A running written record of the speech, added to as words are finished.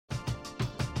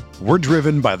We're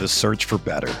driven by the search for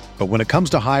better. But when it comes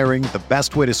to hiring, the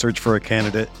best way to search for a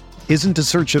candidate isn't to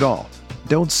search at all.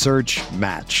 Don't search,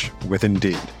 match with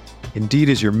Indeed. Indeed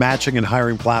is your matching and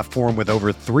hiring platform with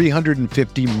over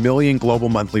 350 million global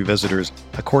monthly visitors,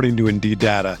 according to Indeed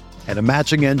data, and a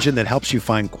matching engine that helps you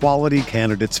find quality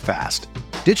candidates fast.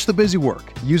 Ditch the busy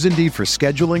work. Use Indeed for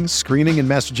scheduling, screening, and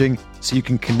messaging so you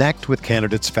can connect with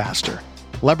candidates faster.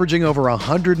 Leveraging over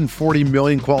 140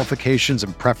 million qualifications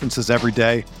and preferences every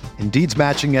day, Indeed's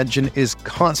matching engine is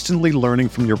constantly learning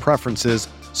from your preferences,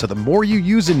 so the more you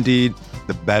use Indeed,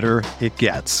 the better it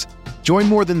gets. Join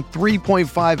more than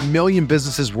 3.5 million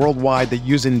businesses worldwide that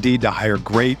use Indeed to hire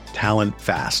great talent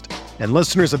fast. And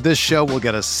listeners of this show will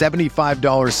get a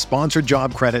 $75 sponsored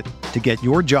job credit to get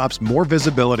your jobs more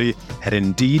visibility at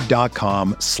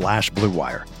Indeed.com/Blue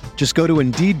Wire. Just go to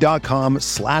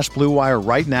Indeed.com/Blue Wire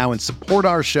right now and support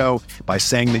our show by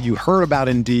saying that you heard about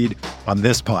Indeed on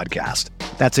this podcast.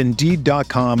 That's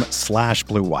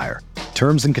Indeed.com/Blue Wire.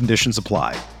 Terms and conditions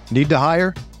apply. Need to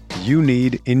hire? You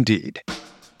need Indeed.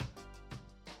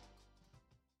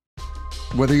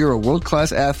 Whether you're a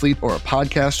world-class athlete or a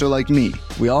podcaster like me,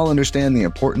 we all understand the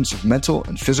importance of mental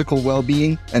and physical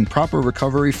well-being and proper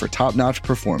recovery for top-notch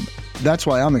performance. That's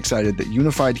why I'm excited that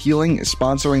Unified Healing is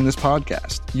sponsoring this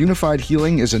podcast. Unified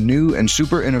Healing is a new and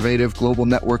super innovative global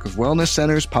network of wellness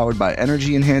centers powered by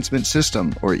Energy Enhancement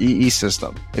System, or EE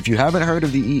System. If you haven't heard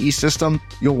of the EE System,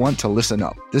 you'll want to listen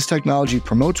up. This technology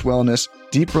promotes wellness,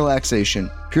 deep relaxation,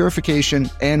 purification,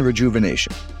 and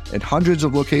rejuvenation. At hundreds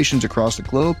of locations across the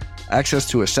globe, access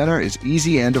to a center is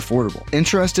easy and affordable.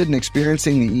 Interested in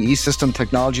experiencing the EE System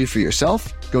technology for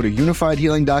yourself? Go to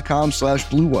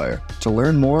unifiedhealing.com/Blue Wire to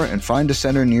learn more and find a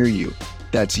center near you.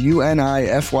 That's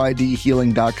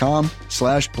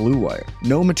UNIFYDhealing.com/Blue Wire.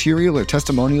 No material or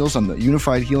testimonials on the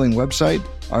Unified Healing website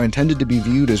are intended to be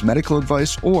viewed as medical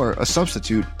advice or a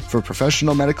substitute for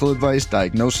professional medical advice,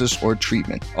 diagnosis, or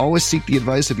treatment. Always seek the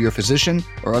advice of your physician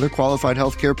or other qualified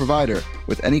healthcare provider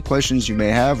with any questions you may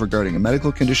have regarding a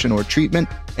medical condition or treatment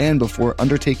and before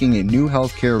undertaking a new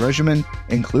healthcare regimen,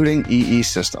 including EE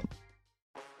System.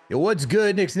 Yo, what's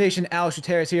good, Knicks Nation? Alex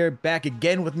Terrace here, back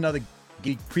again with another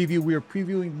Geek preview. We are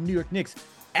previewing the New York Knicks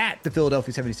at the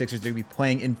Philadelphia 76ers. They're going to be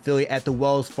playing in Philly at the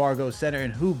Wells Fargo Center.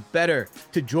 And who better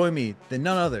to join me than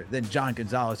none other than John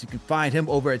Gonzalez. You can find him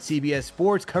over at CBS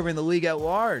Sports covering the league at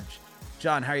large.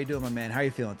 John, how are you doing, my man? How are you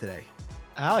feeling today?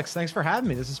 Alex, thanks for having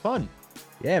me. This is fun.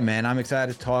 Yeah, man, I'm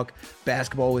excited to talk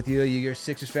basketball with you. You're a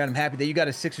Sixers fan. I'm happy that you got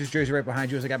a Sixers jersey right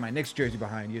behind you as I got my Knicks jersey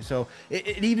behind you. So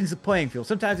it evens the playing field.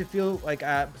 Sometimes it feels like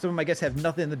some of my guests have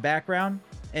nothing in the background,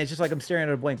 and it's just like I'm staring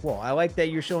at a blank wall. I like that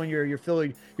you're showing your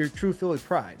Philly, your true Philly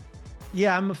pride.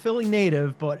 Yeah, I'm a Philly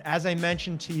native, but as I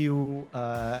mentioned to you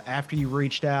after you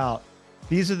reached out,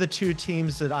 these are the two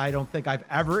teams that I don't think I've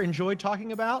ever enjoyed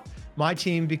talking about. My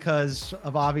team, because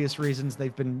of obvious reasons,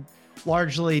 they've been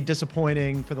largely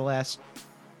disappointing for the last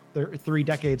 3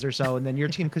 decades or so, and then your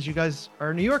team because you guys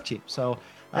are a New York team. So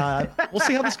we'll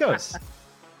see how this goes.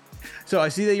 So I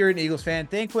see that you're an Eagles fan.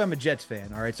 Thankfully, I'm a Jets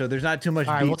fan. All right, so there's not too much.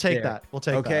 All right, beef we'll take there. that. We'll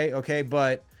take that. Okay,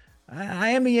 but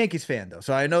I am a Yankees fan though,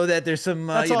 so I know that there's some.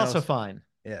 That's also fine.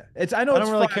 Yeah, I know. I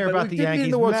don't really care about the Yankees.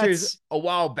 In the World Mets, Series a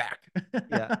while back.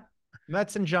 Yeah,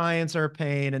 Mets and Giants are a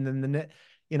pain, and then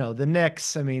the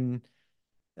Knicks. I mean,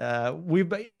 at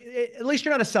least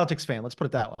you're not a Celtics fan. Let's put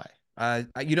it that way.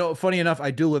 Funny enough,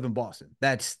 I do live in Boston.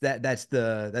 That's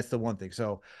the one thing.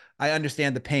 So I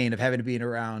understand the pain of having to be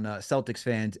around Celtics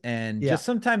fans and just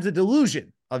sometimes the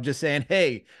delusion of just saying,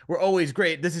 "Hey, we're always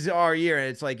great. This is our year," and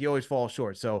it's like you always fall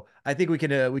short. So I think we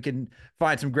can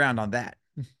find some ground on that.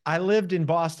 I lived in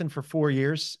Boston for 4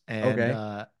 years,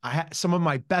 and some of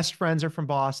my best friends are from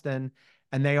Boston,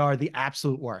 and they are the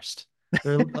absolute worst.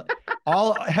 They're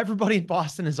everybody in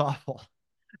Boston is awful.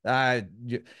 My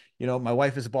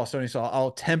wife is a Bostonian, so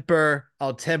I'll temper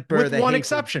with one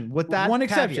exception. With that one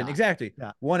exception, caveat. Exactly.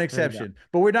 Yeah. One exception.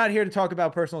 But we're not here to talk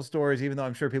about personal stories, even though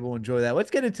I'm sure people will enjoy that.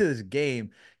 Let's get into this game.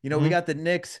 We got the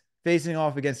Knicks facing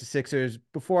off against the Sixers.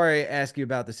 Before I ask you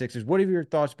about the Sixers, what have your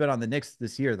thoughts been on the Knicks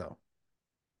this year, though?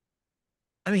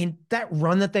 I mean, that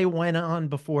run that they went on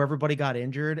before everybody got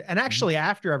injured, and actually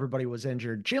after everybody was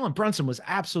injured, Jalen Brunson was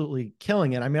absolutely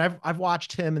killing it. I mean, I've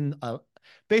watched him in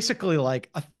basically like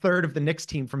a third of the Knicks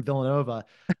team from Villanova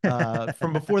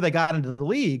from before they got into the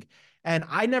league. And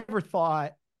I never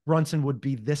thought Brunson would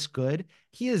be this good.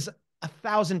 He is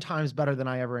 1,000 times better than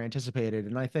I ever anticipated.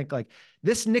 And I think like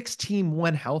this Knicks team,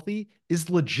 when healthy, is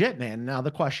legit, man. Now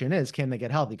the question is, can they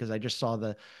get healthy? Because I just saw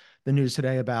the news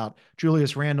today about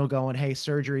Julius Randle going, hey,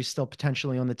 surgery's still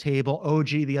potentially on the table. OG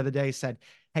the other day said,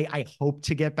 hey, I hope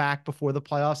to get back before the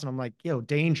playoffs. And I'm like,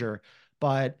 danger.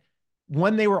 But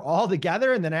when they were all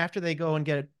together, and then after they go and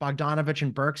get Bogdanovich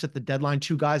and Burks at the deadline,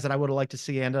 two guys that I would have liked to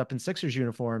see end up in Sixers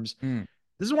uniforms. Mm.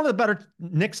 This is one of the better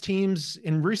Knicks teams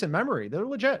in recent memory. They're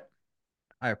legit.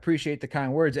 I appreciate the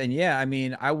kind words. And yeah, I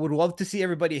mean, I would love to see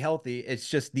everybody healthy. It's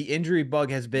just the injury bug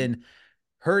has been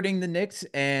hurting the Knicks,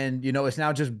 and it's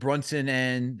now just Brunson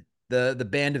and the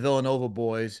band of Villanova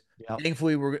boys. Yep.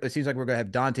 Thankfully, it seems like we're gonna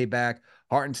have Dante back,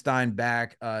 Hartenstein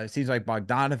back. It seems like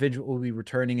Bogdanovich will be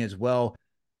returning as well.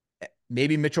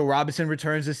 Maybe Mitchell Robinson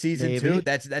returns this season too.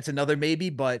 That's another maybe,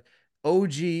 but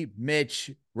OG,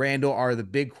 Mitch, Randall are the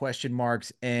big question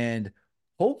marks. And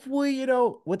hopefully,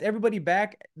 with everybody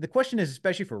back, the question is,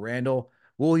 especially for Randall,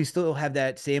 will he still have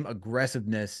that same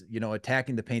aggressiveness,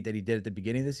 attacking the paint that he did at the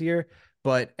beginning of this year?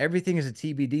 But everything is a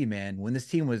TBD, man. When this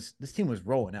team was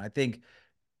rolling, I think,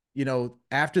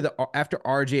 after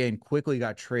RJ and quickly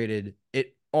got traded,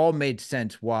 it all made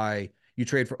sense why you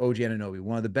trade for OG Anunoby,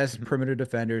 one of the best perimeter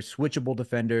defenders, switchable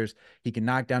defenders. He can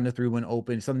knock down the three when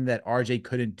open, something that RJ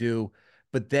couldn't do.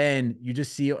 But then you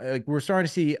just see, like, we're starting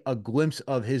to see a glimpse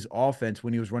of his offense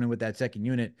when he was running with that second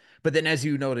unit. But then, as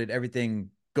you noted, everything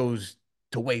goes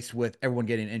to waste with everyone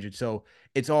getting injured. So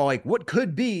it's all like what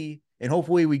could be, and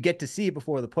hopefully we get to see it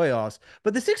before the playoffs.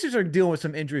 But the Sixers are dealing with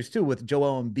some injuries too with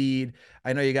Joel Embiid.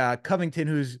 I know you got Covington,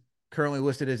 who's currently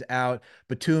listed as out.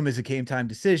 Batum is a game time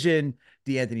decision.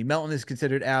 DeAnthony Melton is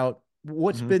considered out.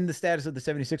 What's been the status of the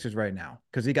 76ers right now?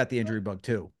 Because he got the injury bug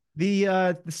too.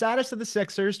 The status of the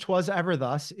Sixers, 'twas ever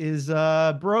thus, is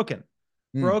broken.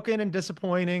 Broken and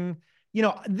disappointing.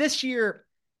 This year,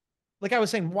 like I was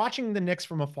saying, watching the Knicks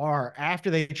from afar after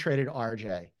they traded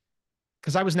RJ,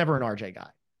 because I was never an RJ guy.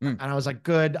 And I was like,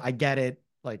 good, I get it.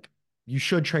 Like, you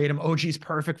should trade him. OG's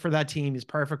perfect for that team. He's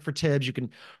perfect for Tibbs. You can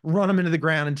run him into the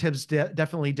ground, and Tibbs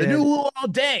definitely did. The new all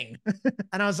dang.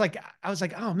 And I was like,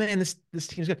 oh man, this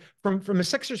team's good. From a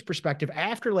Sixers perspective,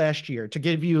 after last year, to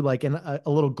give you like a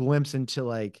little glimpse into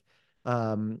like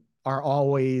our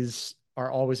always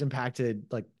impacted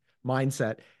like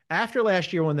mindset. After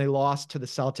last year when they lost to the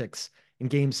Celtics in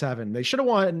Game 7, they should have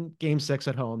won Game 6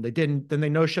 at home. They didn't. Then they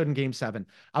no-showed in Game 7.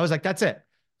 I was like, that's it.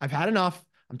 I've had enough.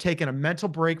 I'm taking a mental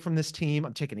break from this team.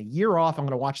 I'm taking a year off. I'm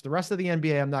going to watch the rest of the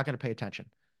NBA. I'm not going to pay attention.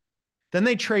 Then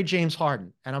they trade James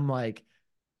Harden, and I'm like,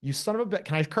 you son of a bitch.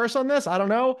 Can I curse on this? I don't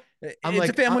know. It's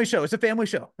a family show. It's a family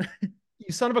show.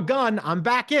 You son of a gun. I'm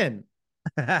back in.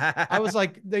 I was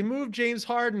like, they moved James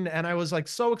Harden, and I was like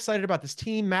so excited about this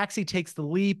team. Maxey takes the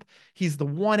leap. He's the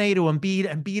 1A to Embiid.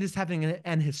 Embiid is having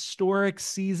an historic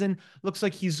season. Looks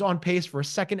like he's on pace for a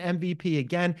second MVP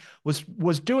again.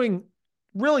 Was doing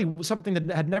really something that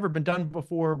had never been done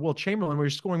before. Will Chamberlain, where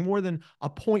he's scoring more than a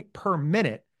point per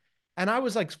minute. And I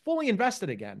was like fully invested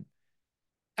again.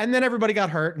 And then everybody got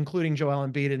hurt, including Joel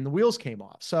Embiid, and the wheels came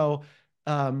off. So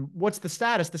what's the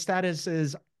status? The status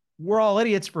is we're all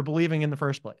idiots for believing in the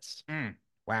first place.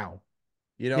 Wow.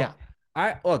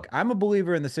 I'm a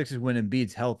believer in the Sixers when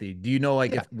Embiid's healthy. Do you know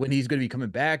if when he's going to be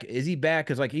coming back? Is he back?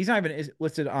 Because he's not even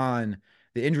listed on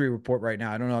the injury report right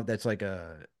now. I don't know if that's like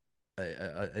a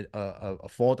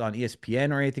fault on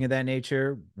ESPN or anything of that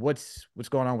nature. What's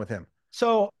going on with him?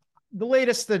 So the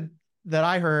latest that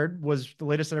I heard was the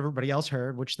latest that everybody else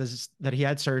heard, which is that he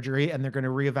had surgery and they're going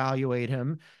to reevaluate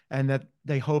him and that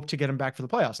they hope to get him back for the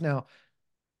playoffs. Now,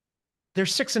 they're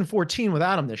 6-14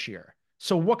 without him this year.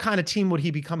 So what kind of team would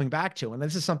he be coming back to? And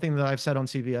this is something that I've said on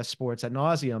CBS Sports ad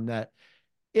nauseum, that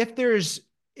if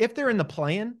they're in the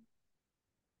play-in,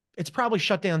 it's probably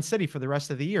shutdown city for the rest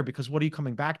of the year, because what are you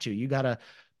coming back to? You got to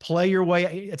play your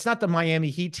way. It's not the Miami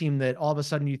Heat team that all of a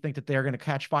sudden you think that they're going to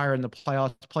catch fire in the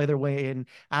playoffs, play their way in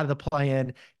out of the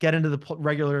play-in, get into the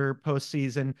regular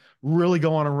postseason, really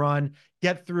go on a run,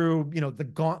 get through, the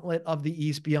gauntlet of the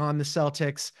East beyond the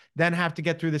Celtics, then have to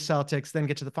get through the Celtics, then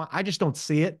get to the final. I just don't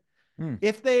see it.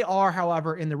 If they are,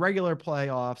 however, in the regular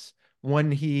playoffs,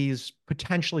 when he's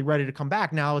potentially ready to come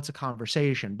back, now it's a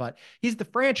conversation, but he's the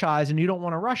franchise and you don't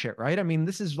want to rush it, right? I mean,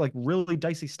 this is like really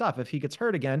dicey stuff. If he gets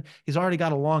hurt again, he's already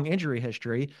got a long injury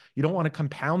history. You don't want to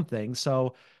compound things.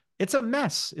 So it's a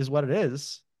mess is what it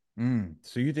is.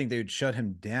 So you think they would shut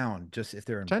him down just if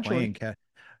they're in playing?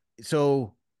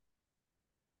 So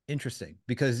interesting,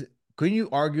 because couldn't you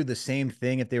argue the same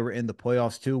thing if they were in the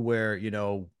playoffs too, where,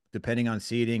 depending on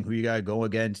seeding, who you got to go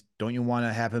against, don't you want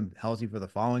to have him healthy for the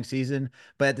following season?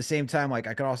 But at the same time, like,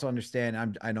 I could also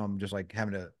understand, I know I'm just like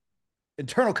having an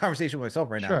internal conversation with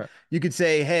myself right now. Sure. You could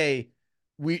say, hey,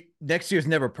 next year's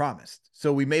never promised,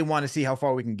 so we may want to see how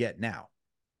far we can get now.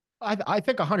 I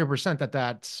think 100%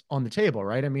 that's on the table,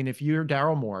 right? I mean, if you're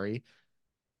Daryl Morey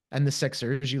and the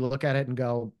Sixers, you look at it and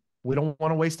go, we don't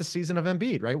want to waste a season of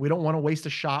Embiid, right? We don't want to waste a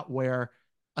shot where,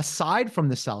 aside from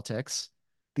the Celtics,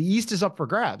 the East is up for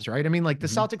grabs, right? I mean, like the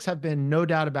Mhm. Celtics have been no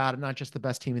doubt about it, not just the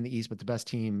best team in the East, but the best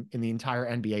team in the entire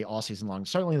NBA all season long.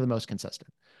 Certainly the most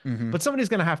consistent. Mhm. But somebody's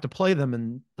going to have to play them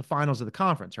in the finals of the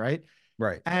conference, right?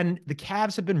 Right. And the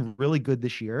Cavs have been really good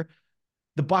this year.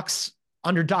 The Bucks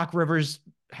under Doc Rivers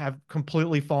have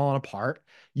completely fallen apart.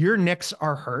 Your Knicks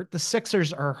are hurt. The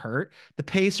Sixers are hurt. The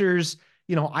Pacers,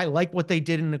 I like what they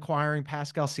did in acquiring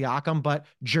Pascal Siakam, but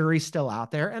jury's still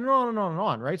out there, and on and on and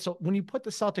on, right? So when you put the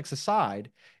Celtics aside,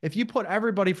 if you put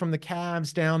everybody from the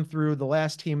Cavs down through the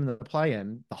last team in the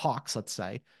play-in, the Hawks, let's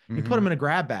say, and you put them Mhm. in a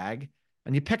grab bag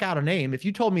and you pick out a name, if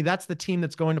you told me that's the team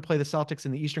that's going to play the Celtics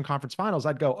in the Eastern Conference Finals,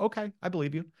 I'd go, okay, I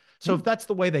believe you. So if that's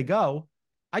the way they go,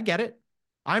 I get it.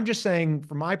 I'm just saying,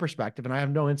 from my perspective, and I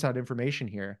have no inside information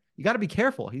here, you got to be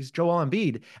careful. He's Joel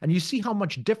Embiid, and you see how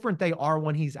much different they are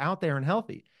when he's out there and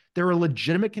healthy. They're a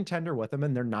legitimate contender with him,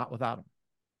 and they're not without him.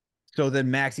 So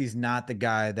then Maxi's not the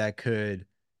guy that could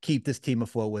keep this team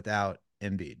afloat without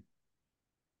Embiid.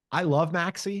 I love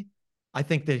Maxi. I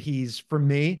think that he's, for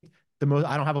me, the most.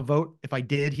 I don't have a vote. If I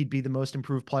did, he'd be the most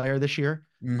improved player this year.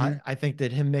 I, Mhm. I think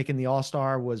that him making the All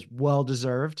Star was well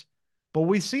deserved. But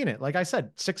we've seen it. Like I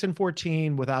said,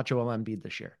 6-14 without Joel Embiid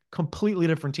this year. Completely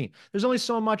different team. There's only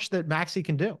so much that Maxi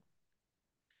can do.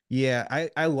 Yeah,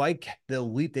 I like the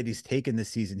leap that he's taken this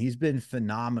season. He's been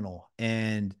phenomenal.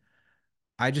 And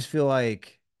I just feel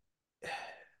like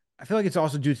it's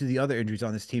also due to the other injuries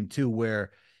on this team too,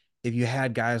 where if you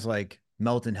had guys like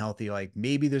Melton healthy, like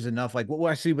maybe there's enough, like what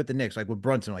I see with the Knicks, like with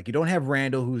Brunson, like you don't have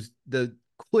Randall, who's the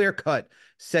clear cut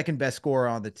second best scorer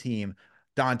on the team.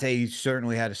 Dante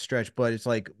certainly had a stretch, but it's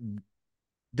like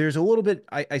there's a little bit,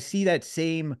 I see that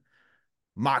same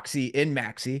moxie in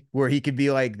Maxi where he could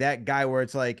be like that guy where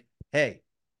it's like, hey,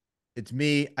 it's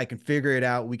me. I can figure it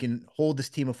out. We can hold this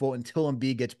team afloat until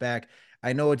Embiid gets back.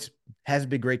 I know it's hasn't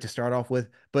been great to start off with,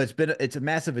 but it's a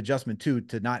massive adjustment too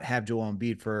to not have Joel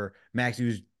Embiid for Max,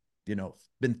 who's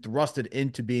been thrusted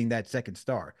into being that second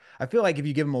star. I feel like if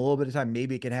you give him a little bit of time,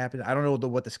 maybe it can happen. I don't know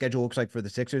what the schedule looks like for the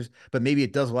Sixers, but maybe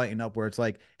it does lighten up where it's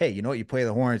like, hey, you know what? You play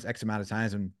the Hornets X amount of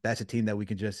times, and that's a team that we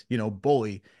can just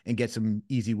bully and get some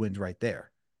easy wins right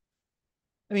there.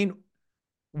 I mean,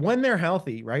 when they're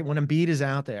healthy, right? When Embiid is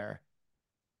out there,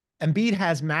 Embiid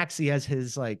has Maxi as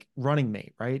his like running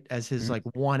mate, right? As his Mhm. like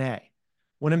 1A.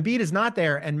 When Embiid is not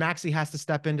there and Maxi has to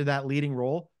step into that leading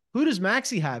role, who does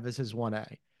Maxi have as his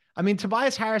 1A? I mean,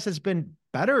 Tobias Harris has been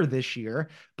better this year,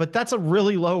 but that's a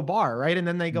really low bar, right? And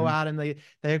then they go Mhm. out and they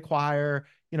acquire,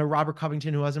 Robert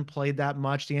Covington, who hasn't played that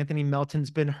much. Anthony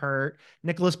Melton's been hurt.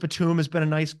 Nicholas Batum has been a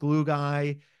nice glue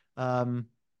guy. Um,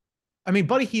 I mean,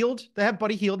 Buddy Hield, they have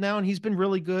Buddy Hield now, and he's been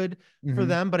really good for Mhm.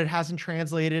 them, but it hasn't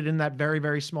translated in that very,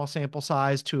 very small sample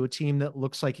size to a team that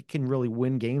looks like it can really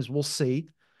win games. We'll see.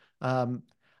 Um,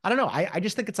 I don't know. I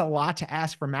just think it's a lot to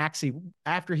ask for Maxi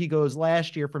after he goes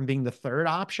last year from being the third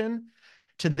option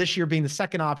to this year being the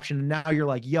second option. And now you're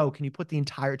like, yo, can you put the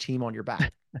entire team on your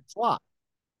back? It's a lot.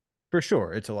 For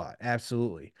sure, it's a lot.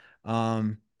 Absolutely.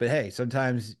 But hey,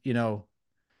 sometimes,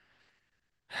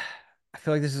 I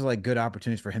feel like this is like good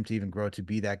opportunities for him to even grow to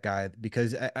be that guy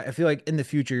because I feel like in the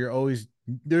future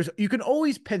you can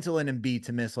always pencil in and be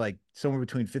to miss like somewhere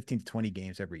between 15 to 20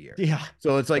 games every year. Yeah.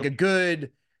 So it's like Yep. a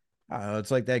good, I don't know,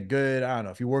 it's like that good, I don't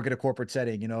know, if you work at a corporate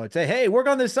setting, it's say, hey, work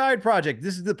on this side project.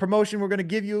 This is the promotion we're gonna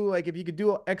give you. Like if you could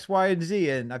do X, Y, and Z.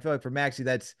 And I feel like for Maxi,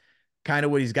 that's kind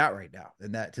of what he's got right now,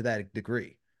 and that to that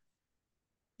degree.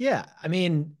 Yeah. I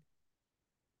mean,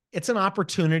 it's an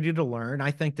opportunity to learn.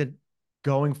 I think that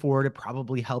going forward, it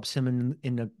probably helps him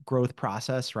in a growth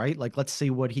process, right? Like, let's see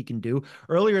what he can do.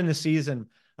 Earlier in the season,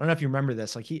 I don't know if you remember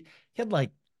this, like he had like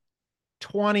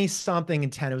 20 something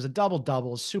and 10. It was a double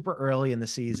double super early in the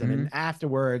season. Mm-hmm. And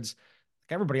afterwards,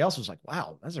 like everybody else was like,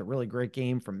 wow, that's a really great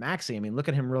game from Maxi. I mean, look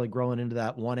at him really growing into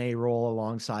that 1A role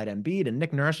alongside Embiid. And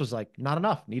Nick Nurse was like, not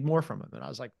enough, need more from him. And I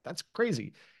was like, that's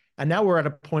crazy. And now we're at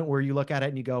a point where you look at it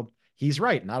and you go, he's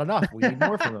right, not enough. We need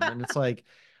more from him. And it's like,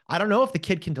 I don't know if the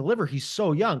kid can deliver. He's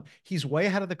so young. He's way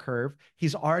ahead of the curve.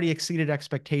 He's already exceeded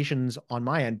expectations on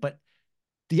my end, but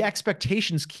the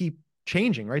expectations keep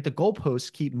changing, right? The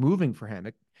goalposts keep moving for him.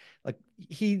 Like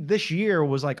he this year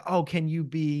was like, oh, can you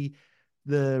be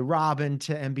the Robin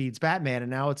to Embiid's Batman?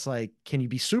 And now it's like, can you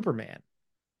be Superman?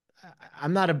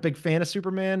 I'm not a big fan of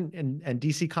Superman and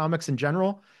DC comics in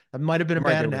general. That might have been a I'm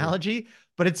right bad there with you. analogy,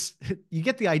 but you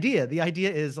get the idea. The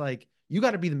idea is like, you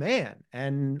got to be the man.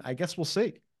 And I guess we'll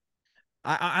see.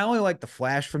 I only like the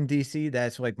Flash from DC.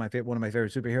 That's like one of my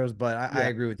favorite superheroes. But I Yeah.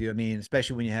 agree with you. I mean,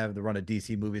 especially when you have the run of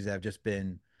DC movies that have just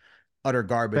been utter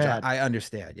garbage. I, Bad. I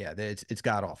understand. Yeah, it's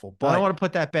god awful. I don't But want to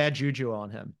put that bad juju on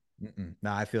him.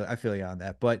 No, I feel you on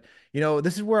that. But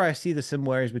this is where I see the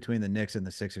similarities between the Knicks and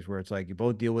the Sixers, where it's like you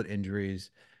both deal with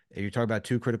injuries. You're talking about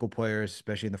two critical players,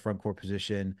 especially in the front court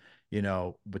position,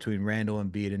 between Randall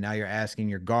and Embiid, and now you're asking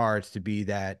your guards to be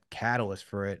that catalyst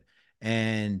for it.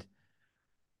 And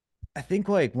I think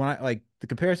like when I like the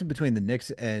comparison between the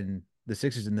Knicks and the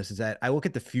Sixers in this is that I look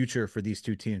at the future for these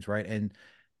two teams, right? And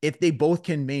if they both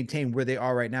can maintain where they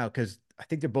are right now, because I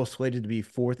think they're both slated to be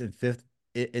fourth and fifth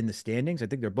in the standings. I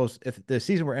think they're both, if the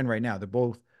season we're in right now, they're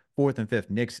both fourth and fifth,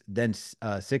 Knicks, then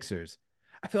Sixers.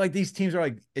 I feel like these teams are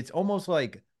like, it's almost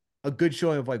like a good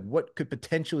showing of like what could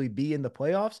potentially be in the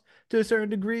playoffs to a certain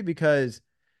degree, because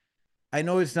I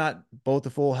know it's not both a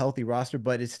full healthy roster,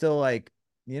 but it's still like,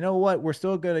 you know what? We're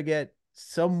still going to get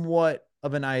somewhat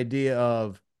of an idea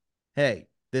of, hey,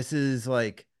 this is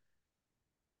like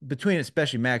between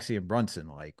especially Maxey and Brunson,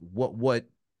 like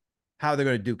how they're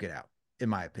going to duke it out, in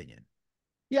my opinion.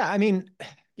 Yeah, I mean,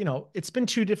 it's been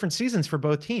two different seasons for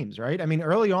both teams, right? I mean,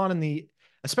 early on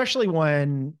especially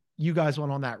when you guys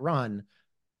went on that run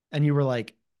and you were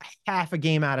like half a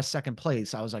game out of second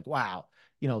place, I was like, wow,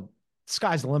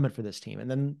 sky's the limit for this team. And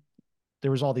then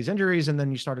there was all these injuries, and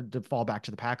then you started to fall back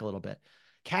to the pack a little bit.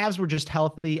 Cavs were just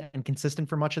healthy and consistent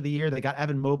for much of the year. They got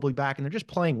Evan Mobley back, and they're just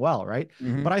playing well, right?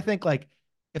 Mm-hmm. But I think like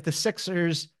if the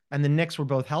Sixers and the Knicks were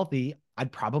both healthy,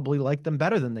 I'd probably like them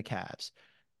better than the Cavs.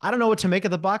 I don't know what to make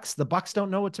of the Bucks. The Bucks don't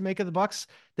know what to make of the Bucks.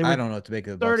 They I were don't know what to make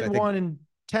of the Bucks. I think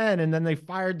 31-10, and then they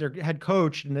fired their head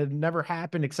coach, and it never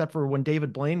happened except for when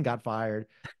David Blaine got fired.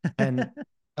 And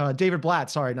David Blatt,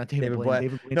 sorry, not David David Blaine. Blatt.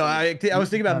 David No, Blaine's I was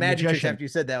thinking about Magic Tricks magician. after you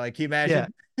said that. Like, can you Yeah,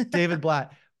 imagine? David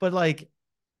Blatt. But like,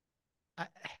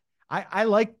 I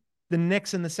like the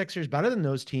Knicks and the Sixers better than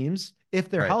those teams if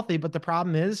they're Right. healthy. But the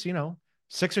problem is,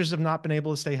 Sixers have not been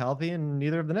able to stay healthy, and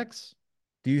neither of the Knicks.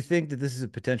 Do you think that this is a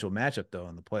potential matchup though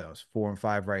in the playoffs? 4 and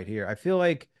 5 right here. I feel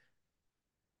like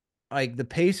the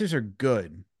Pacers are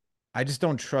good. I just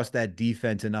don't trust that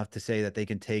defense enough to say that they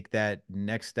can take that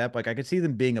next step. Like I could see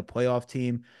them being a playoff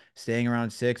team, staying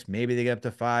around 6. Maybe they get up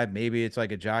to 5. Maybe it's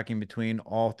like a jockeying between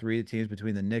all three teams,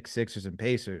 between the Knicks, Sixers, and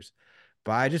Pacers.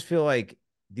 But I just feel like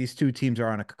these two teams are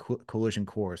on a collision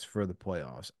course for the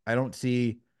playoffs. I don't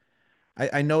see.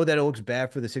 I know that it looks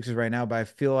bad for the Sixers right now, but I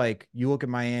feel like you look at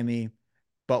Miami.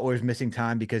 Butler's missing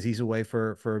time because he's away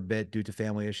for a bit due to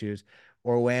family issues.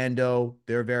 Orlando,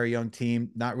 they're a very young team,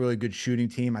 not really a good shooting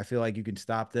team. I feel like you can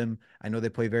stop them. I know they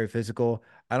play very physical.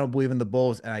 I don't believe in the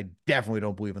Bulls, and I definitely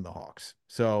don't believe in the Hawks.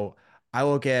 So I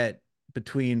look at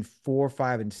between 4,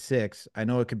 5, and 6. I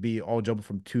know it could be all jumbled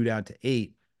from 2 down to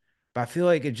 8, but I feel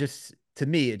like to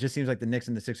me, it just seems like the Knicks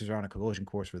and the Sixers are on a collision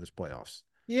course for this playoffs.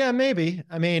 Yeah, maybe.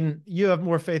 I mean, you have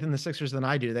more faith in the Sixers than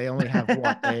I do. They only have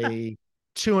what, a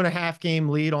 2.5 game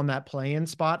lead on that play-in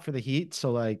spot for the Heat.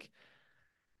 So like,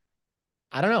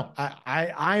 I don't know.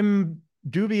 I'm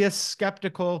dubious,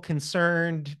 skeptical,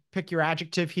 concerned. Pick your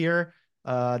adjective here.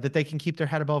 That they can keep their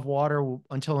head above water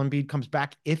until Embiid comes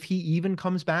back, if he even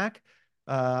comes back.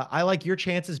 I like your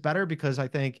chances better because I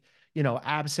think,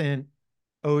 absent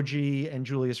OG and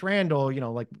Julius Randle,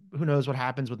 like who knows what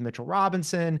happens with Mitchell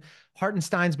Robinson.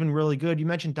 Hartenstein's been really good. You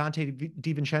mentioned Dante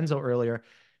DiVincenzo earlier.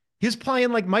 He's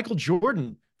playing like Michael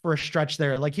Jordan for a stretch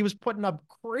there. Like he was putting up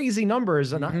crazy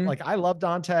numbers. And I love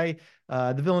Dante.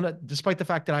 The Villanova, despite the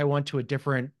fact that I went to a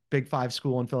different Big Five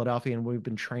school in Philadelphia and we've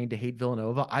been trained to hate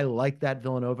Villanova, I like that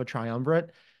Villanova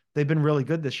triumvirate. They've been really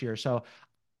good this year. So,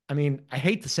 I mean, I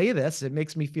hate to say this, it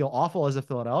makes me feel awful as a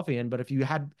Philadelphian, but if you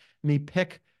had me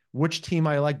pick which team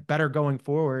I like better going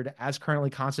forward as currently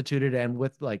constituted and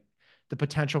with like the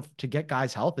potential to get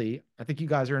guys healthy, I think you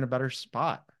guys are in a better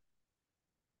spot.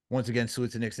 Once again,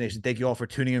 salute to Knicks Nation. Thank you all for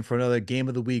tuning in for another Game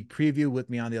of the Week preview. With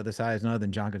me on the other side is none other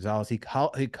than John Gonzalez. He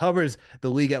covers the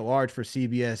league at large for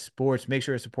CBS Sports. Make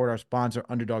sure to support our sponsor,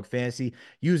 Underdog Fantasy.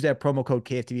 Use that promo code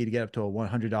KFTV to get up to a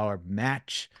 $100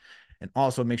 match. And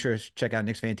also make sure to check out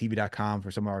KnicksFanTV.com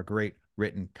for some of our great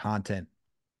written content.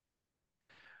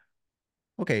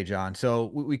 Okay, John.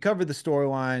 So we covered the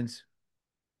storylines.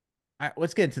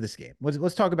 Let's get into this game.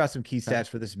 Let's talk about some key stats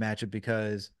for this matchup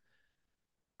because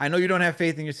I know you don't have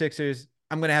faith in your Sixers.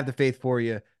 I'm going to have the faith for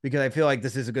you because I feel like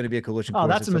this isn't going to be a collision course. Oh,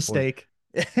 that's a mistake.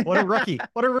 What a rookie.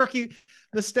 What a rookie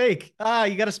mistake.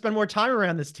 You got to spend more time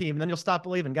around this team, and then you'll stop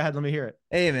believing. Go ahead, let me hear it.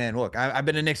 Hey, man, look, I've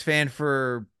been a Knicks fan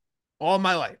for all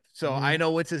my life, so I know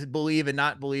what to believe and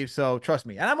not believe, so trust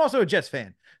me. And I'm also a Jets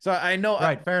fan, so I know.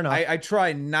 Right, fair enough. I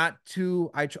try not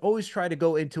to. Always try to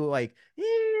go into it like,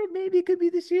 maybe it could be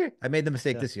this year. I made the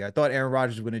mistake this year. I thought Aaron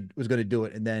Rodgers was gonna do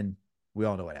it, and then we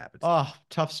all know what happens. Oh,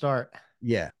 tough start.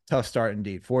 Yeah, tough start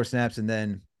indeed. 4 snaps, and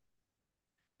then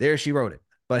there she wrote it.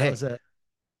 But that hey, was it.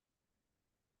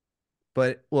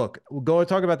 But look, we'll go and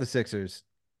talk about the Sixers.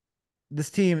 This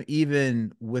team,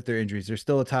 even with their injuries, they're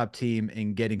still a top team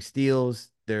in getting steals.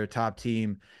 They're a top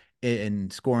team in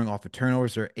scoring off of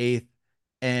turnovers. They're eighth.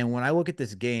 And when I look at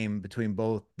this game between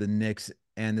both the Knicks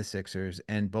and the Sixers,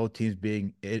 and both teams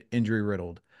being injury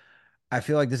riddled, I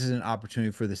feel like this is an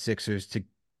opportunity for the Sixers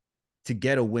to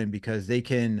get a win because they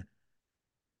could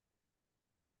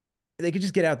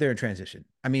just get out there and transition.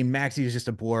 I mean, Maxey is just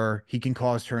a blur. He can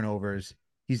cause turnovers.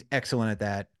 He's excellent at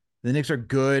that. The Knicks are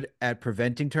good at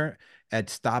at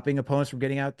stopping opponents from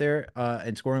getting out there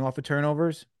and scoring off of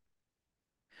turnovers,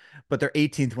 but they're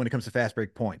 18th when it comes to fast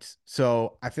break points.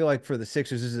 So I feel like for the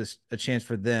Sixers, this is a chance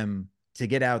for them to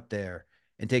get out there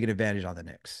and take an advantage on the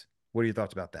Knicks. What are your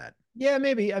thoughts about that? Yeah,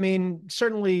 maybe. I mean,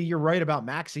 certainly you're right about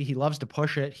Maxi. He loves to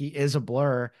push it. He is a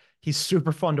blur. He's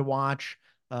super fun to watch.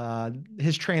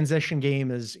 His transition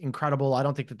game is incredible. I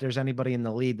don't think that there's anybody in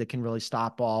the league that can really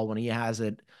stop ball when he has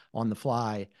it on the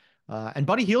fly. And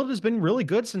Buddy Hield has been really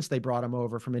good since they brought him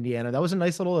over from Indiana. That was a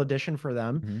nice little addition for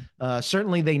them. Mm-hmm.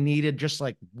 Certainly they needed just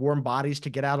like warm bodies to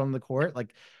get out on the court.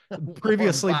 Like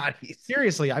previously,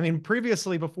 seriously, I mean,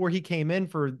 previously before he came in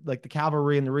for like the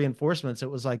cavalry and the reinforcements,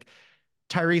 it was like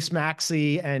Tyrese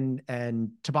Maxey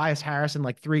and Tobias Harris and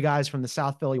like three guys from the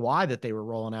South Philly Y that they were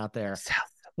rolling out there.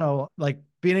 So like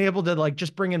being able to like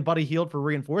just bring in Buddy Hield for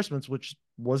reinforcements, which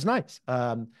was nice.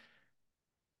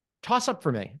 Toss up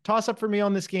for me. Toss up for me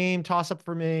on this game. Toss up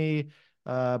for me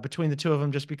between the two of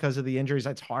them just because of the injuries.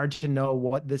 It's hard to know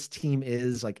what this team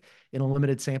is like in a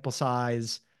limited sample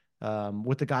size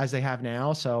with the guys they have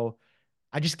now. So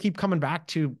I just keep coming back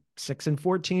to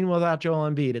 6-14 without Joel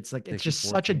Embiid. It's like it's just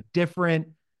such a different.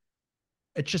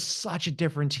 It's just such a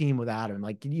different team without him.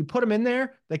 Like you put them in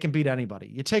there, they can beat anybody.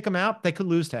 You take them out, they could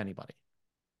lose to anybody.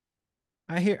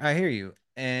 I hear you.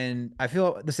 And I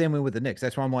feel the same way with the Knicks.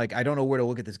 That's why I'm like, I don't know where to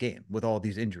look at this game with all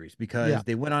these injuries because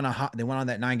they went on they went on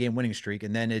that 9-game winning streak,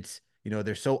 and then it's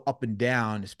they're so up and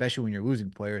down, especially when you're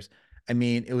losing players. I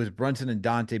mean, it was Brunson and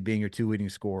Dante being your two leading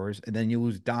scorers, and then you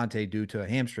lose Dante due to a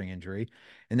hamstring injury.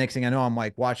 And next thing I know, I'm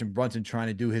like watching Brunson trying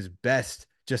to do his best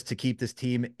just to keep this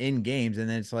team in games, and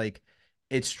then it's like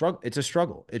it's a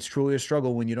struggle. It's truly a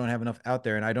struggle when you don't have enough out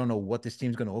there. And I don't know what this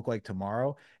team's going to look like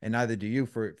tomorrow, and neither do you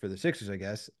for the Sixers, I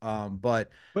guess. But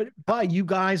you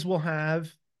guys will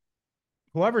have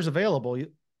whoever's available.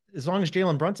 As long as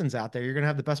Jalen Brunson's out there, you're going to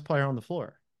have the best player on the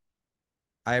floor.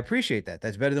 I appreciate that.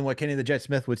 That's better than what Kenny the Jet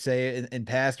Smith would say in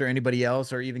past, or anybody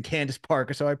else, or even Candace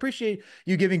Parker. So I appreciate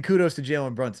you giving kudos to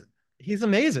Jalen Brunson. He's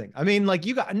amazing. I mean, like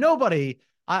you got nobody.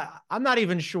 I'm not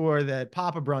even sure that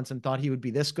Papa Brunson thought he would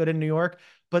be this good in New York,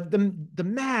 but the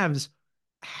Mavs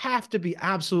have to be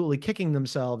absolutely kicking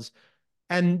themselves.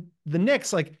 And the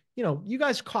Knicks, like, you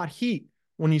guys caught heat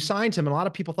when you signed him, and a lot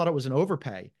of people thought it was an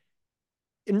overpay.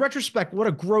 In retrospect, what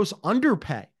a gross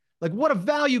underpay. Like, what a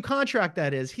value contract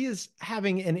that is. He is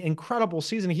having an incredible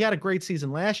season. He had a great season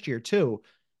last year, too.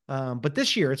 But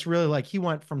this year, it's really like he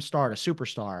went from star to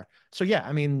superstar. So, yeah,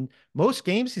 I mean, most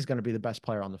games, he's going to be the best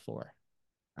player on the floor.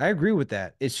 I agree with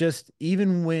that. It's just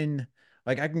even when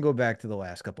like I can go back to the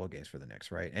last couple of games for the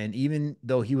Knicks, right? And even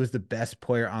though he was the best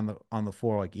player on the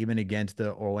floor, like even against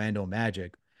the Orlando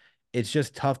Magic, it's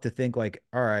just tough to think like,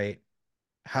 all right,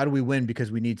 how do we win because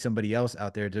we need somebody else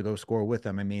out there to go score with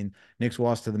them? I mean, Knicks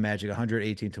lost to the Magic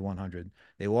 118-100.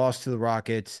 They lost to the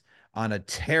Rockets on a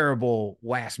terrible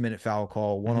last minute foul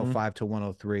call,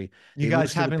 105-103. You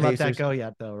guys haven't let that go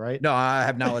yet though, right? No, I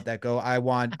have not let that go. I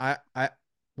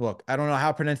look, I don't know how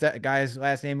to pronounce that guy's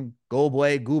last name.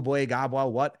 Goboy, Gabwa,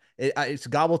 what? It's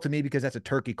gobble to me because that's a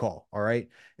turkey call. All right.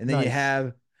 And then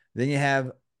you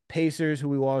have Pacers who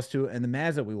we lost to and the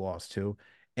Mavs that we lost to.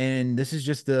 And this is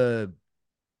just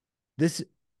this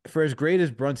for as great as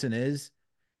Brunson is,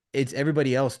 it's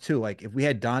everybody else too. Like if we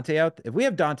have Dante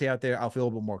out there, I'll feel a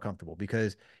little bit more comfortable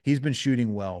because he's been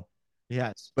shooting well.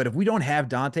 Yes. But if we don't have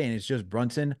Dante and it's just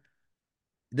Brunson,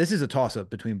 this is a toss up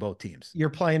between both teams. You're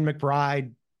playing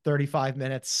McBride 35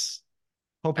 minutes,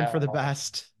 hoping for the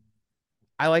best.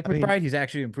 I like McBride. He's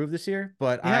actually improved this year,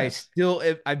 but yes.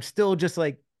 I'm still just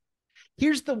like,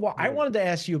 here's I wanted to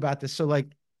ask you about this. So like,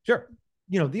 sure.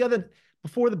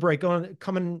 Before the break,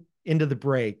 coming into the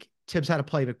break, Tibbs had to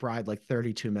play McBride like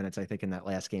 32 minutes, I think, in that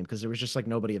last game because there was just like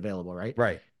nobody available, right?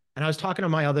 Right. And I was talking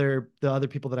to the other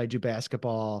people that I do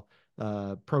basketball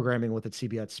programming with at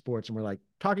CBS Sports, and we're like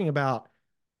talking about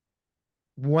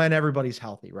when everybody's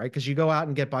healthy, right? Because you go out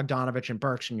and get Bogdanovich and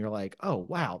Burks, and you're like, oh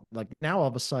wow, like now all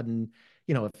of a sudden,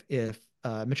 if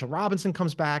Mitchell Robinson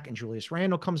comes back and Julius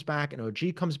Randle comes back and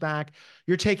OG comes back,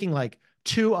 you're taking like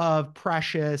two of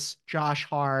Precious, Josh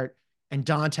Hart, and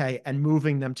Dante and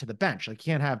moving them to the bench. Like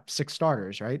you can't have 6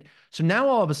 starters, right? So now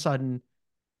all of a sudden,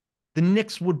 the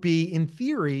Knicks would be, in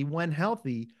theory, when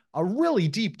healthy, a really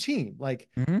deep team. Like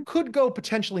Mhm. could go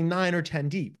potentially 9 or 10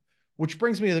 deep. Which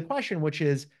brings me to the question, which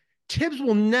is Tibbs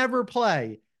will never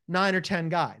play 9 or 10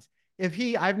 guys. If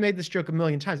he, I've made this joke a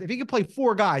million times. If he could play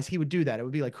 4 guys, he would do that. It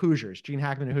would be like Hoosiers, Gene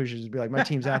Hackman and Hoosiers would be like, my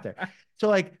team's out there. So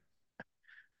like,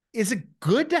 is it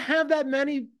good to have that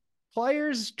many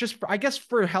players? Just for, I guess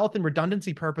for health and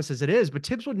redundancy purposes, it is. But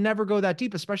Tibbs would never go that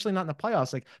deep, especially not in the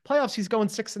playoffs. Like playoffs, he's going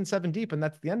 6 and 7 deep, and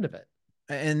that's the end of it.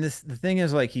 And the thing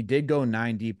is, like, he did go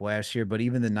 9 deep last year, but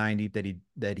even the 9 deep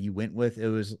that he went with, it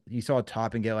was, you saw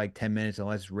Toppin get like 10 minutes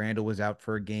unless Randall was out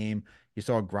for a game. You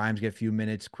saw Grimes get a few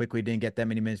minutes. Quickly didn't get that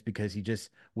many minutes because he just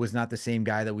was not the same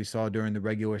guy that we saw during the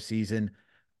regular season.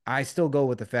 I still go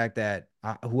with the fact that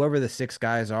whoever the 6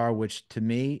 guys are, which to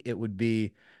me it would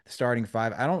be the starting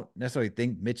 5. I don't necessarily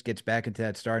think Mitch gets back into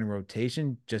that starting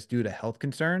rotation just due to health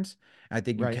concerns. I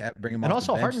think you Right. can bring him And off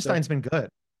the also bench still. Hartenstein's been good.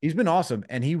 He's been awesome,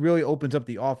 and he really opens up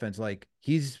the offense. Like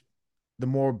he's the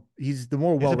more He's a better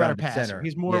well-rounded passer. center.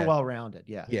 He's more Yeah, well-rounded.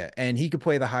 Yeah. yeah, and he could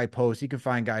play the high post. He could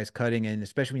find guys cutting, and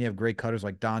especially when you have great cutters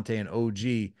like Dante and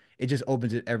OG, it just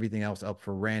opens everything else up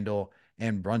for Randall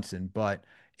and Brunson. But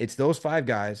it's those 5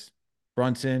 guys: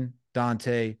 Brunson,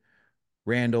 Dante,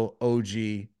 Randall,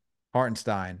 OG,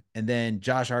 Hartenstein, and then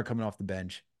Josh Hart coming off the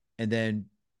bench. And then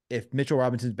if Mitchell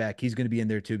Robinson's back, he's going to be in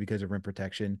there too because of rim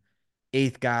protection.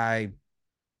 Eighth guy,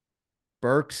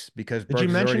 Burks, because Did you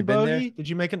Burks has already mention been there. Bogey? Did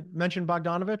you mention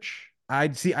Bogdanovich?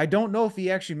 I'd see. I don't know if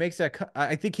he actually makes that cut.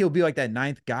 I think he'll be like that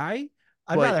ninth guy,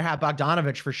 I'd but rather have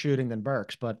Bogdanovich for shooting than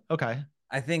Burks, but okay.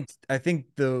 I think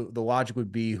the logic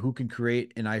would be who can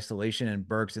create in isolation, and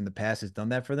Burks in the past has done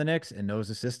that for the Knicks and knows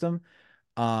the system.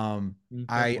 Um, Fair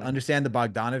I point. understand the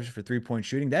Bogdanovich for 3-point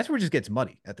shooting. That's where it just gets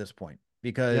muddy at this point Yeah.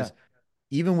 because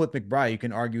even with McBride, you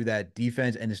can argue that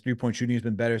defense and his 3-point shooting has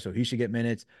been better, so he should get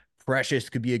minutes. Precious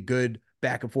could be a good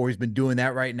back and forth. He's been doing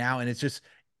that right now, and it's just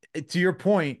to your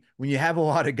point, when you have a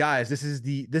lot of guys, this is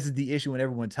the issue when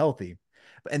everyone's healthy.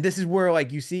 And this is where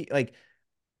like you see like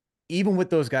even with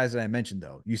those guys that I mentioned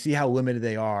though, you see how limited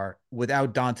they are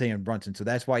without Dante and Brunson. So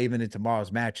that's why even in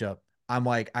tomorrow's matchup, I'm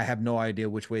like I have no idea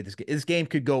which way this game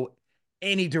could go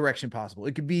any direction possible.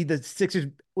 It could be the Sixers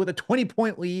with a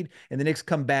 20-point lead and the Knicks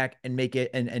come back and make it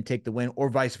and take the win or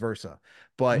vice versa.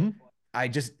 But Mhm. I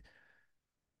just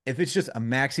if it's just a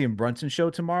Maxey and Brunson show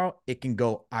tomorrow, it can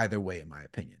go either way in my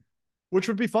opinion. Which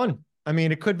would be fun. I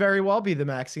mean, it could very well be the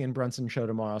Maxey and Brunson show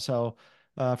tomorrow. So,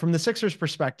 from the Sixers'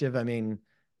 perspective, I mean,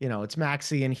 it's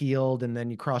Maxey and Healed, and then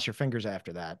you cross your fingers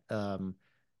after that.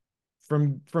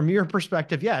 From your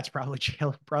perspective, yeah, it's probably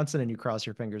Jalen Brunson, and you cross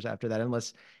your fingers after that,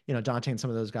 unless Dante and some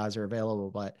of those guys are available.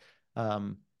 But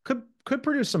could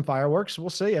produce some fireworks. We'll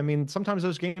see. I mean, sometimes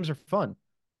those games are fun.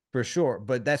 For sure.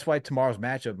 But that's why tomorrow's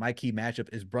matchup, my key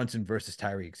matchup is Brunson versus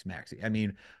Tyrese Maxey. I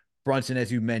mean, Brunson,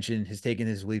 as you mentioned, has taken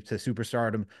his leap to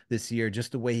superstardom this year.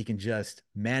 Just the way he can just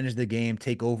manage the game,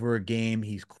 take over a game.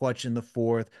 He's clutch in the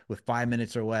fourth with 5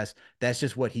 minutes or less. That's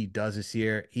just what he does this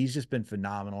year. He's just been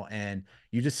phenomenal. And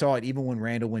you just saw it even when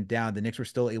Randall went down, the Knicks were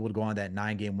still able to go on that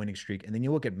 9-game winning streak. And then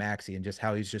you look at Maxey and just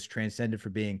how he's just transcended for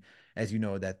being, as you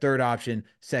know, that third option,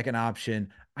 second option.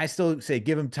 I still say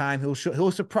give him time.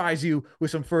 He'll surprise you with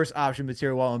some first option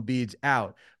material while Embiid's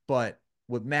out. But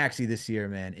with Maxey this year,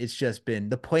 man, it's just been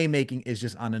the playmaking is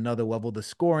just on another level. The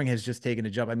scoring has just taken a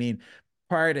jump. I mean,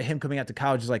 prior to him coming out to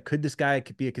college, is like, could this guy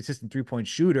be a consistent 3-point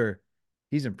shooter?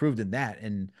 He's improved in that.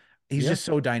 And he's Yeah. just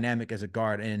so dynamic as a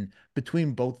guard. And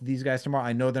between both of these guys tomorrow,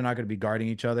 I know they're not going to be guarding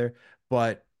each other,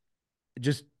 but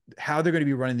just how they're going to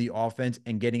be running the offense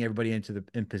and getting everybody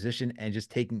in position and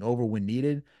just taking over when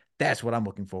needed. That's what I'm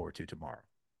looking forward to tomorrow.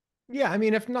 Yeah, I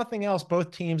mean, if nothing else,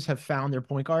 both teams have found their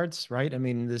point guards, right? I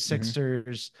mean, the Mm-hmm.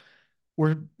 Sixers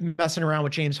were messing around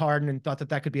with James Harden and thought that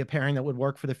that could be a pairing that would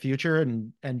work for the future,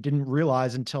 and didn't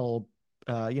realize until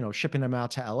shipping him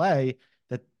out to LA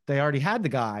that they already had the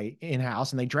guy in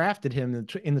house, and they drafted him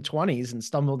in the 20s and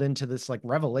stumbled into this like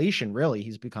revelation. Really,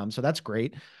 he's become, so that's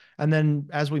great. And then,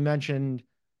 as we mentioned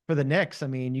for the Knicks, I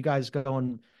mean, you guys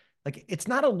going like it's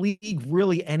not a league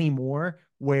really anymore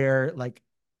where like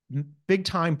big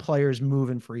time players move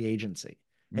in free agency.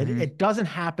 It, Mm-hmm. it doesn't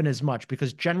happen as much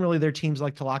because generally their teams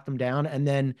like to lock them down. And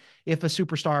then if a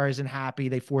superstar isn't happy,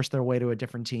 they force their way to a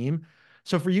different team.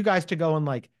 So for you guys to go and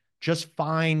like just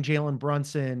find Jalen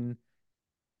Brunson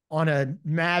on a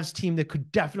Mavs team that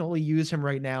could definitely use him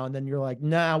right now, and then you're like,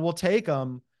 nah, we'll take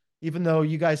him, even though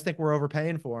you guys think we're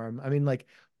overpaying for him. I mean, like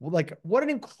what an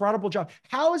incredible job.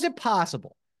 How is it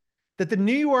possible that the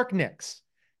New York Knicks,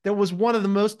 that was one of the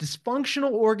most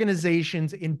dysfunctional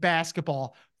organizations in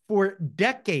basketball for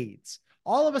decades,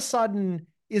 all of a sudden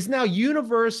is now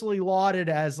universally lauded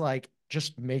as like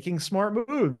just making smart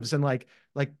moves and like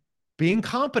being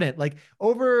competent. Like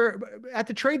over at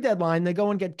the trade deadline, they go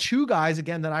and get two guys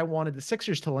again that I wanted the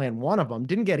Sixers to land. One of them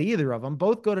didn't get either of them.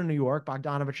 Both go to New York,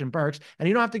 Bogdanovich and Burks, and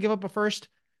you don't have to give up a first.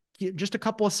 Just a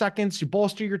couple of seconds, you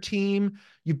bolster your team.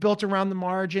 You built around the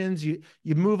margins. You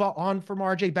move on from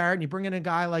RJ Barrett, and you bring in a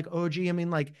guy like OG. I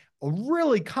mean, like a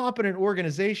really competent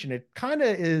organization. It kind of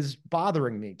is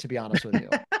bothering me, to be honest with you.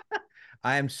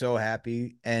 I am so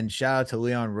happy. And shout out to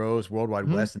Leon Rose, Worldwide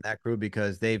Mhm. West, and that crew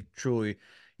because they've truly,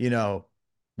 you know,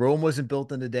 Rome wasn't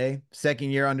built in a day.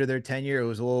 Second year under their tenure, it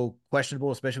was a little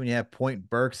questionable, especially when you have Point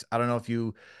Burks. I don't know if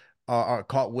you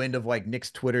caught wind of like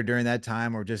Knick's Twitter during that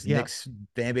time or just Yeah, Knick's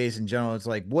fan base in general. It's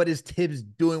like, what is Tibbs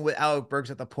doing with Alec Burks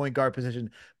at the point guard position?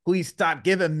 Please stop.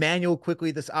 Give Emmanuel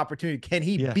quickly this opportunity. Can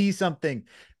he yeah. be something?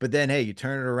 But then, hey, you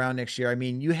turn it around next year. I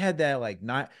mean, you had that like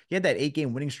not, you had that 8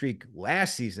 game winning streak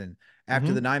last season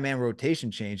after the Mhm. 9 man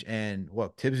rotation change. And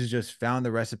look, Tibbs has just found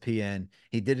the recipe and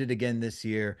he did it again this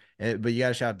year. But you got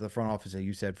to shout out to the front office, that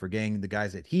you said, for getting the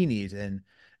guys that he needs. And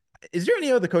is there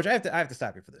any other coach? I have to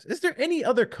stop you for this. Is there any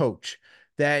other coach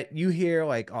that you hear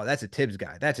like, oh, that's a Tibbs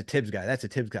guy, that's a Tibbs guy, that's a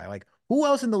Tibbs guy? Like, who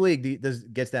else in the league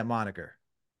gets that moniker?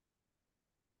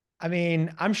 I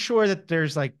mean, I'm sure that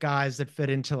there's like guys that fit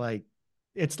into like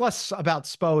it's less about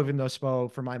Spo, even though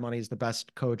Spo, for my money, is the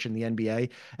best coach in the NBA,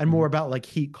 and more Mhm. about like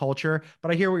heat culture.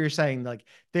 But I hear what you're saying. Like,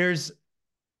 there's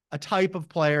a type of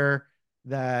player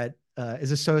that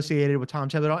is associated with Tom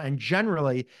Thibodeau, and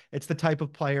generally, it's the type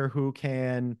of player who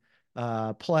can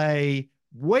play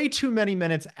way too many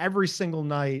minutes every single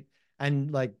night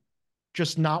and like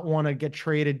just not want to get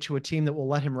traded to a team that will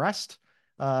let him rest.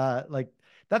 Like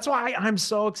that's why I'm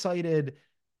so excited.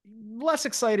 Less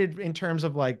excited in terms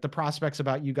of like the prospects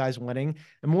about you guys winning,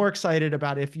 and more excited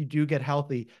about if you do get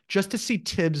healthy, just to see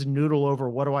Tibbs noodle over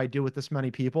what do I do with this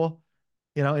many people,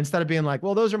 instead of being like,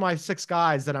 well, those are my six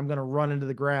guys that I'm going to run into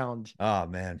the ground. Oh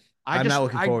man, I I'm not just,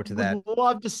 looking I forward to would that.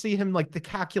 love to see him like the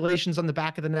calculations on the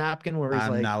back of the napkin where he's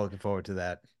I'm like, not looking forward to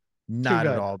that. too Not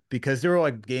at good. all. Because there were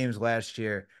like games last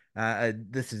year.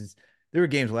 This is There were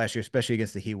games last year, especially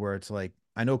against the Heat, where it's like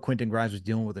I know Quentin Grimes was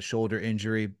dealing with a shoulder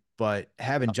injury, but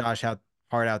having Josh Hart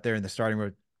out there in the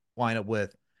starting lineup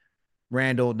with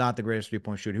Randall, not the greatest 3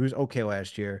 point shooter. He was okay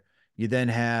last year. You then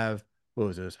have, what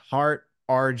was this? Hart,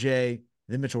 RJ,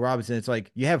 then Mitchell Robinson. It's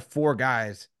like you have 4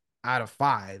 guys out of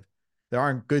 5 that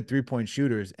aren't good 3 point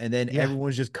shooters. And then Yeah.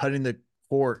 everyone's just cutting the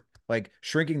court, like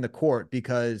shrinking the court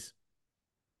because,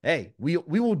 hey, we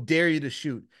will dare you to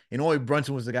shoot. And only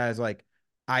Brunson was the guy who's like,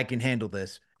 I can handle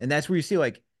this. And that's where you see,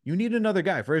 like, you need another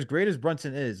guy. For as great as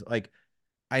Brunson is, like,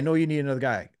 I know you need another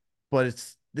guy, but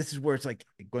this is where it's like,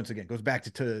 once again, goes back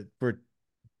to for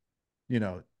you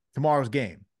know, tomorrow's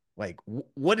game. Like,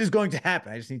 what is going to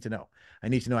happen? I just need to know. I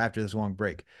need to know after this long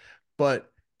break. But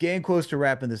getting close to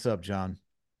wrapping this up, John.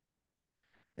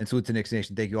 And salute to Knicks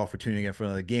Nation. Thank you all for tuning in for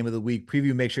another game of the week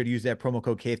preview. Make sure to use that promo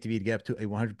code KFTV to get up to a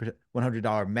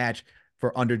 $100 match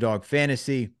for Underdog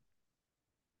Fantasy.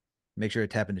 Make sure to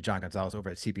tap into John Gonzalez over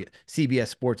at CBS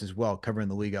Sports as well, covering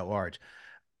the league at large.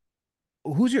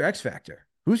 Who's your X factor?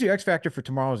 Who's your X factor for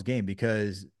tomorrow's game?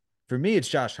 Because for me, it's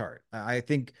Josh Hart. I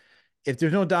think if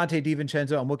there's no Dante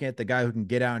DiVincenzo, I'm looking at the guy who can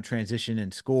get out and transition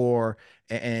and score.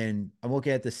 And I'm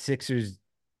looking at the Sixers,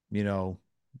 you know,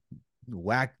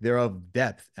 lack thereof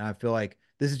depth. And I feel like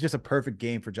this is just a perfect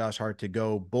game for Josh Hart to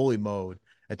go bully mode,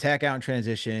 attack out in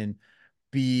transition,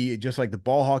 be just like the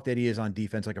ball hawk that he is on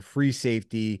defense, like a free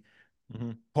safety,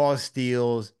 Mhm. pause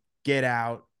steals, get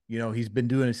out. He's been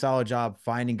doing a solid job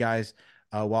finding guys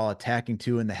while attacking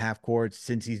too in the half court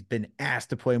since he's been asked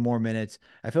to play more minutes.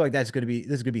 I feel like this is going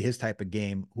to be his type of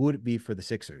game. Who would it be for the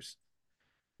Sixers?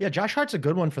 Yeah, Josh Hart's a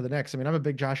good one for the Knicks. I mean, I'm a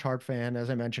big Josh Hart fan, as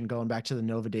I mentioned, going back to the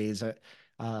Nova days.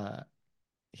 Uh,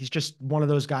 he's just one of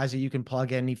those guys that you can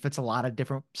plug in. He fits a lot of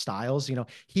different styles.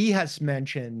 He has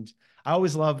mentioned, I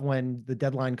always love when the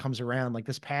deadline comes around, like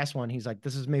this past one, he's like,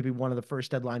 this is maybe one of the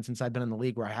first deadlines since I've been in the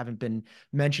league where I haven't been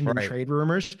mentioned in Right. trade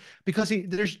rumors because he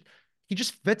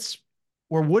just fits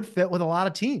or would fit with a lot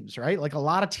of teams, right? Like a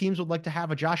lot of teams would like to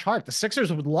have a Josh Hart. The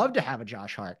Sixers would love to have a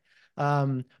Josh Hart.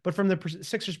 But from the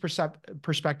Sixers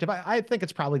perspective, I think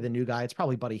it's probably the new guy. It's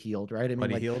probably Buddy Hield, right? I mean,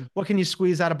 Buddy like, Hield. what can you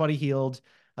squeeze out of Buddy Hield?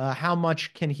 How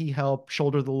much can he help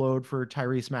shoulder the load for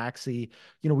Tyrese Maxey?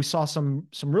 We saw some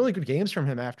really good games from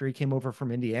him after he came over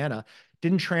from Indiana.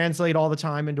 Didn't translate all the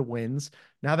time into wins.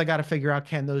 Now they got to figure out,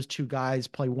 can those two guys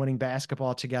play winning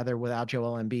basketball together without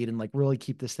Joel Embiid and like really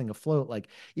keep this thing afloat? Like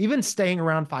even staying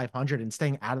around 500 and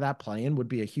staying out of that play-in would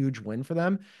be a huge win for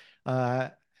them. Uh,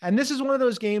 And this is one of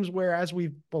those games where, as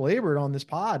we've belabored on this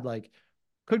pod, like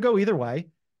could go either way,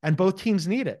 and both teams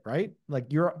need it, right?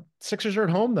 Like your Sixers are at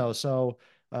home though, so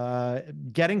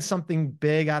getting something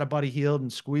big out of Buddy Hield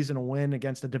and squeezing a win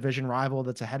against a division rival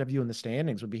that's ahead of you in the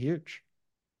standings would be huge.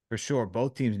 For sure,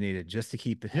 both teams need it just to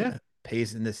keep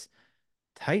pace in this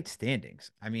tight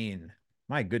standings. I mean,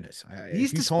 my goodness, The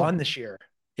East is fun this year.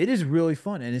 It is really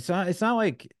fun, and it's not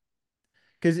like,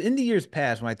 because in the years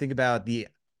past, when I think about the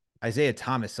Isaiah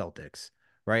Thomas Celtics,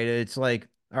 right, it's like,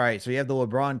 all right, so you have the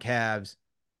LeBron Cavs,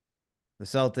 the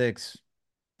Celtics,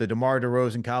 the DeMar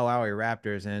DeRozan, Kyle Lowry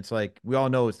Raptors, and it's like we all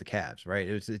know it's the Cavs, right?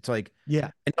 It's like,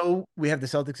 yeah, I know we have the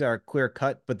Celtics that are clear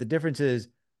cut, but the difference is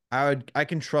I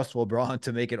can trust LeBron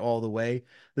to make it all the way.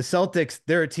 The Celtics,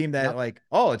 they're a team that like,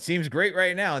 oh, it seems great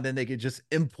right now, and then they could just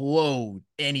implode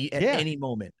at any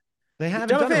moment. They haven't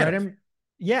done it right.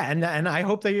 Yeah, and I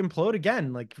hope they implode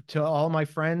again. Like, to all my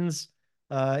friends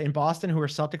in Boston who are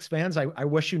Celtics fans, I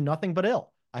wish you nothing but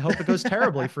ill. I hope it goes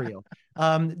terribly for you.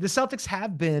 The Celtics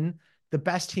have been the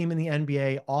best team in the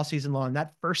NBA all season long.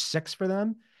 That first six for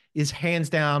them is hands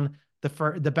down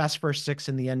the best first six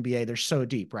in the NBA. They're so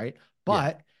deep, right?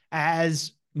 But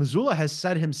as Mazzulla has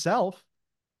said himself,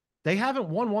 they haven't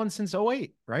won one since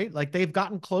 08, right? Like, they've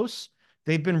gotten close.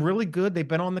 They've been really good. They've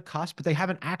been on the cusp, but they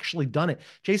haven't actually done it.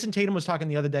 Jason Tatum was talking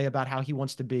the other day about how he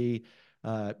wants to be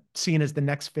seen as the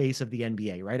next face of the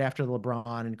NBA, right? After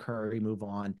LeBron and Curry move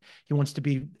on, he wants to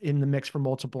be in the mix for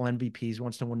multiple MVPs. He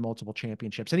wants to win multiple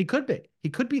championships, and he could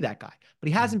be that guy, but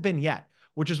he hasn't been yet,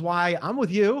 which is why I'm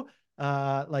with you.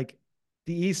 Like,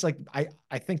 the East, like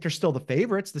I think they're still the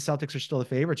favorites. The Celtics are still the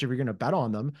favorites if you're going to bet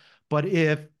on them. But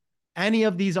if any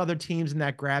of these other teams in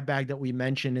that grab bag that we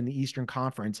mentioned in the Eastern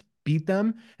Conference beat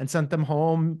them and sent them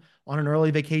home on an early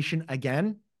vacation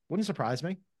again, wouldn't surprise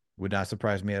me. Would not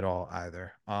surprise me at all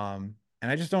either. And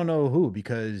I just don't know who,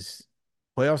 because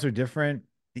playoffs are different.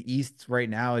 The East right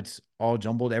now, it's all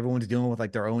jumbled. Everyone's dealing with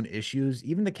like their own issues.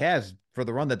 Even the Cavs, for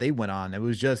the run that they went on, it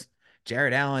was just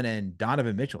Jared Allen and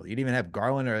Donovan Mitchell. You didn't even have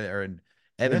Garland or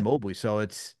Evan Mobley. So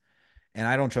and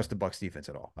I don't trust the Bucks defense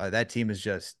at all. That team is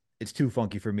it's too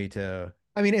funky for me to.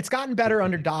 I mean, it's gotten better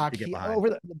under Doc.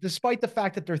 Despite the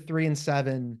fact that they're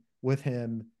 3-7 with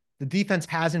him, the defense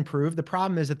has improved. The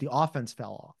problem is that the offense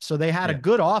fell off. So they had a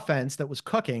good offense that was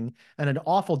cooking and an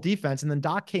awful defense. And then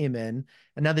Doc came in,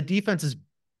 and now the defense is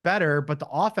better, but the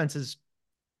offense has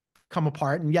come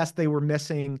apart. And yes, they were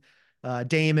missing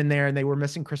Dame in there, and they were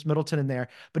missing Chris Middleton in there.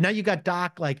 But now you got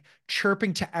Doc like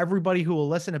chirping to everybody who will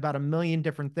listen about a million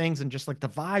different things, and just like the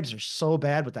vibes are so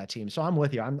bad with that team. So I'm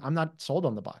with you. I'm not sold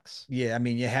on the Bucks. Yeah, I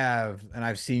mean, you have, and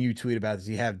I've seen you tweet about this,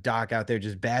 you have Doc out there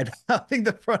just bad mouthing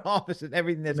the front office and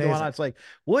everything that's going on. It's like,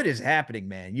 what is happening,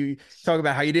 man? You talk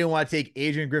about how you didn't want to take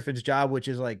Adrian Griffin's job, which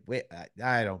is like, wait,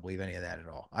 I don't believe any of that at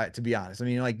all. To be honest, I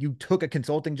mean, like, you took a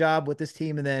consulting job with this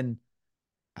team, and then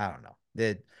I don't know.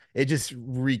 It just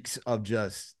reeks of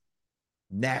just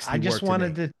nasty. I just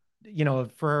wanted to,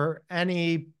 for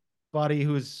anybody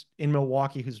who's in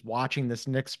Milwaukee who's watching this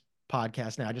Knicks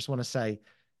podcast now, I just want to say,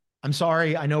 I'm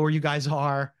sorry. I know where you guys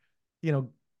are.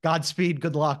 Godspeed,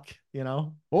 good luck.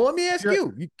 Well, let me ask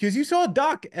you, because you saw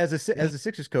Doc as a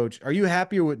Sixers coach. Are you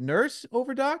happier with Nurse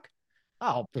over Doc?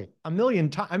 Oh, a million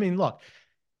times. I mean, look,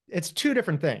 it's two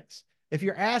different things. If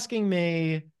you're asking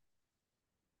me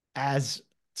as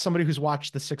somebody who's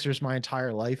watched the Sixers my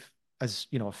entire life, as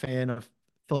a fan of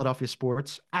Philadelphia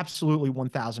sports, absolutely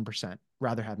 1000%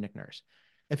 rather have Nick Nurse.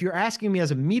 If you're asking me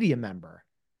as a media member,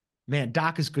 man,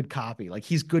 Doc is good copy. Like,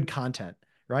 he's good content,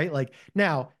 right? Like,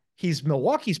 now he's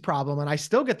Milwaukee's problem, and I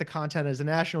still get the content as a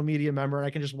national media member, and I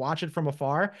can just watch it from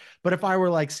afar. But if I were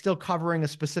like still covering a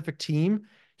specific team,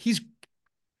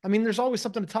 there's always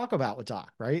something to talk about with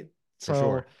Doc, right? So,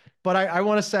 sure. But I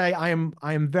want to say I am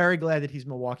very glad that he's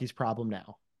Milwaukee's problem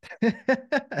now.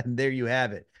 And there you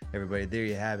have it, everybody. There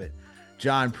you have it.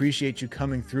 John, appreciate you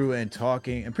coming through and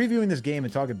talking and previewing this game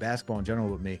and talking basketball in general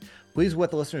with me. Please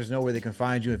let the listeners know where they can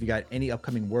find you. If you got any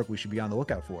upcoming work we should be on the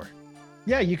lookout for.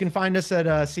 Yeah, you can find us at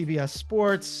CBS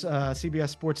Sports,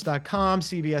 cbssports.com,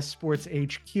 CBS Sports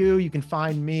HQ. You can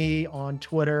find me on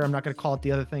Twitter. I'm not going to call it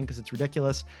the other thing because it's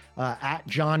ridiculous. At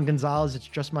John Gonzalez. It's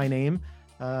just my name.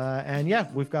 And yeah,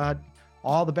 we've got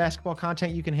all the basketball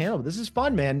content you can handle. This is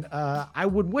fun, man. I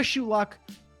would wish you luck,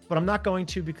 but I'm not going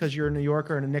to because you're a New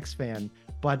Yorker and a Knicks fan.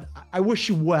 But I wish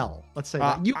you well. Let's say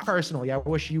that. You personally, I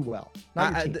wish you well.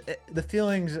 The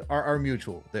feelings are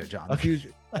mutual there, John. Okay.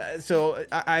 So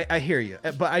I hear you,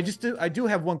 but I do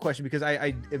have one question, because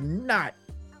I am not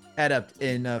adept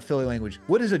in Philly language.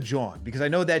 What is a John? Because I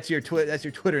know that's your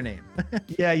Twitter name.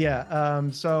 Yeah.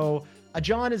 So A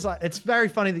John is like, it's very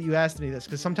funny that you asked me this,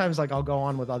 because sometimes like I'll go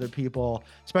on with other people,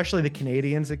 especially the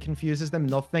Canadians, it confuses them, and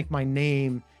they'll think my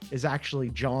name is actually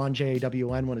John,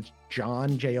 Jawn, when it's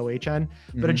John, John.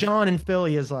 But a John in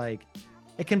Philly is like,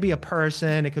 it can be a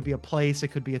person, it could be a place, it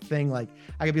could be a thing. Like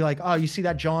I could be like, oh, you see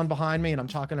that John behind me? And I'm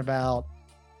talking about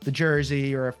the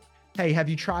jersey. Or, hey, have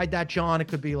you tried that John? It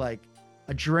could be like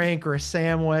a drink or a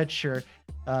sandwich. Or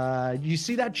you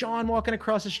see that John walking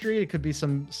across the street? It could be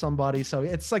somebody. So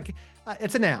it's like,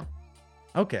 it's a noun.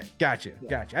 Okay, gotcha.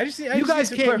 I just see you guys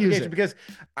can't use it because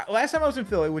last time I was in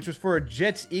Philly, which was for a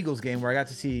Jets-Eagles game, where I got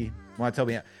to see. Want to tell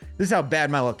me this is how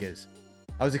bad my luck is.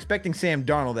 I was expecting Sam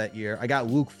Darnold that year. I got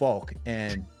Luke Falk,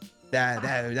 and that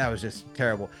was just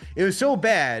terrible. It was so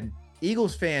bad.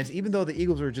 Eagles fans, even though the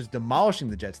Eagles were just demolishing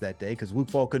the Jets that day because Luke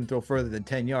Falk couldn't throw further than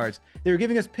 10 yards, they were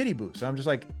giving us pity boos. So I'm just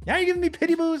like, now you're giving me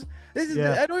pity boos?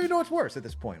 I don't even know what's worse at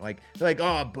this point. Like, they're like,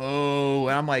 oh, boo.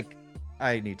 And I'm like,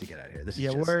 I need to get out of here. This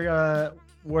is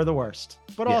we're the worst,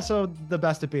 but also the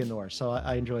best at being the worst. So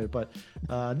I enjoy it. But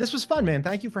this was fun, man.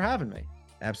 Thank you for having me.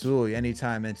 Absolutely.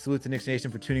 Anytime. And salute to Knicks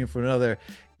Nation for tuning in for another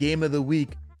Game of the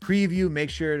Week preview. Make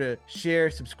sure to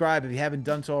share, subscribe if you haven't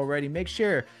done so already. Make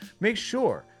sure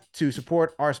to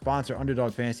support our sponsor,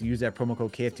 Underdog Fantasy. Use that promo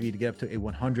code KFTV to get up to a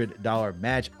 $100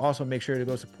 match. Also, make sure to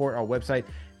go support our website,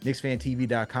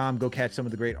 KnicksFanTV.com. Go catch some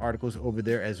of the great articles over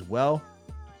there as well.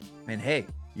 And hey,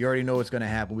 you already know what's going to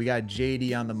happen. We got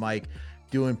JD on the mic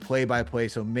doing play-by-play,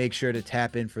 so make sure to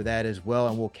tap in for that as well,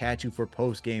 and we'll catch you for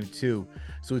post-game too.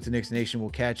 Salute to Knicks Nation. We'll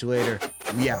catch you later.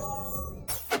 We out.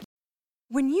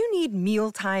 When you need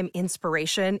mealtime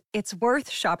inspiration, it's worth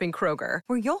shopping Kroger,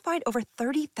 where you'll find over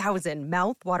 30,000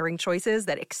 mouth-watering choices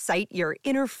that excite your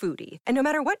inner foodie. And no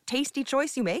matter what tasty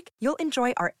choice you make, you'll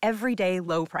enjoy our everyday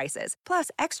low prices, plus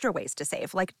extra ways to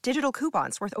save, like digital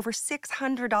coupons worth over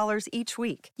 $600 each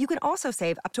week. You can also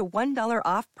save up to $1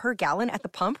 off per gallon at the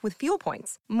pump with fuel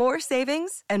points. More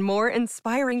savings and more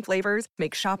inspiring flavors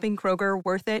make shopping Kroger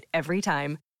worth it every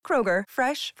time. Kroger,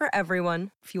 fresh for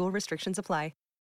everyone. Fuel restrictions apply.